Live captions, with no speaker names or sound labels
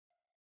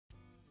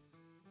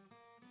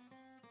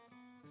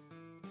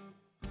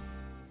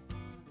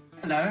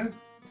Hello.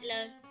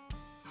 Hello.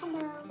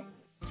 Hello.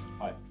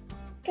 Hi.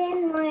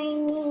 Good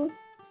morning.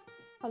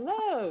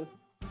 Hello.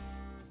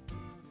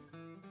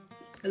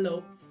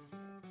 Hello.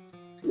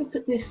 Look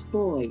at this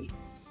boy.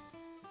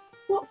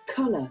 What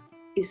colour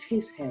is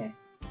his hair?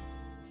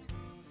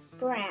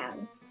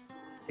 Brown.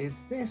 Is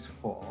this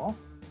for?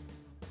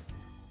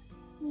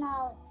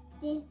 No,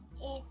 this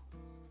is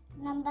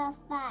number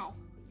 5.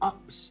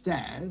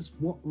 Upstairs?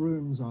 What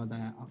rooms are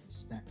there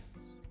upstairs?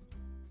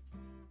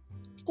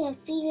 The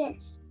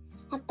is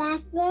a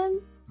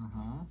bathroom,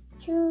 Uh-huh.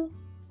 two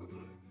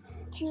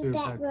Two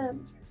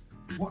bedrooms.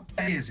 What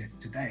day is it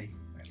today?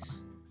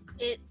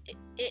 It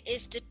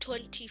is the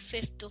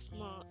 25th of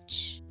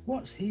March.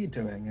 What's he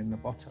doing in the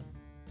bottom?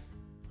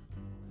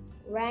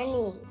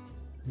 Running.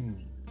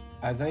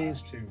 Are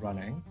these two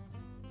running?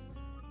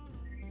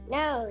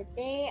 No,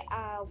 they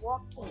are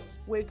walking.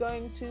 We're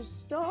going to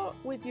start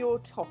with your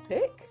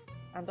topic,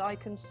 and I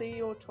can see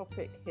your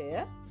topic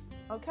here.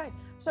 Okay,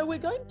 so we're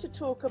going to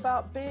talk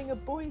about being a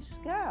Boy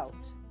Scout.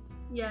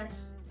 Yes.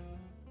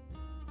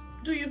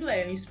 Do you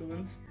play an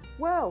instrument?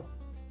 Well,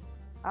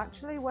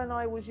 actually, when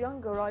I was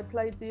younger, I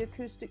played the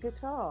acoustic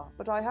guitar,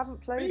 but I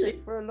haven't played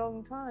it for a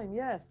long time,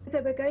 yes.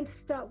 So we're going to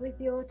start with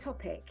your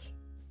topic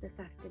this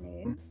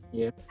afternoon.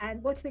 Yeah.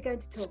 And what are we going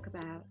to talk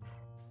about?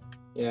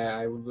 Yeah,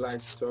 I would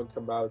like to talk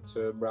about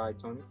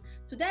Brighton.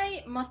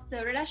 Today, most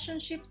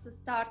relationships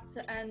start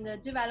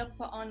and develop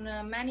on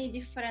many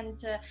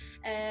different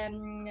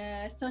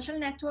social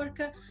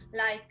networks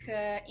like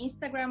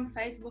Instagram,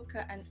 Facebook,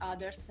 and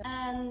others.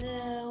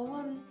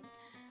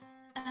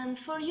 And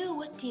for you,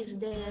 what is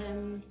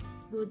the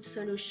good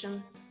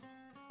solution?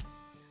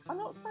 I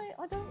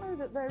don't know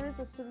that there is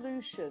a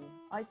solution.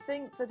 I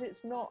think that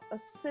it's not a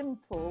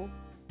simple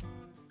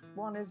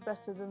one is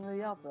better than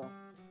the other.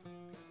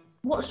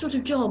 What sort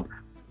of job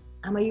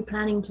are you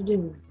planning to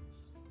do?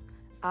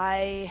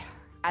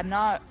 I'm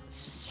not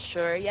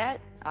sure yet.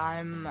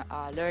 I'm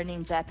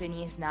learning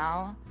Japanese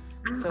now,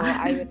 so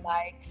I would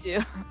like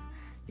to,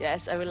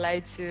 yes, I would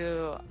like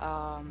to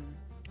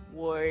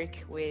work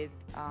with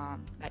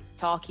like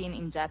talking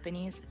in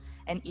Japanese,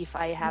 and if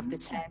I have the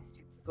chance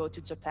to go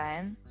to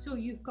Japan. So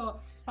you've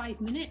got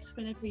 5 minutes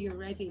whenever you're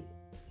ready.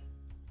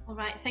 All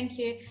right, thank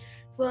you.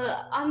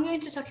 Well, I'm going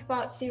to talk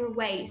about zero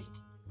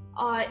waste.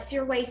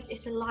 Zero waste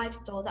is a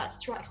lifestyle that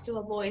strives to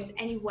avoid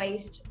any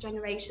waste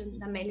generation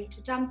that may lead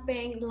to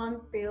dumping,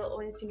 landfill,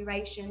 or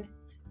incineration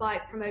by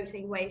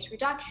promoting waste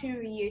reduction,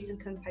 reuse, and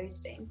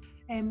composting.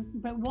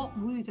 But what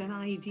would an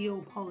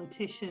ideal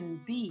politician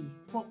be?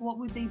 What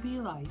would they be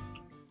like?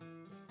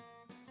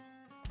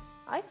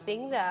 I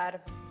think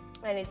that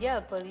an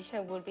ideal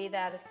politician would be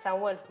that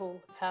someone who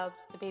helps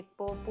the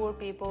people, poor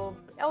people,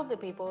 elder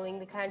people in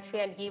the country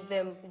and give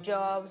them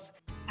jobs.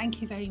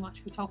 Thank you very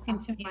much for talking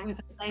to me. It was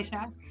a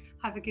pleasure.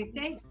 Have a good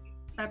day.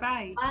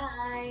 Bye-bye.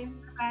 Bye.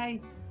 Bye.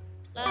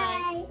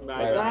 Bye.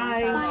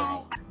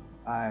 Bye.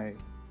 Bye.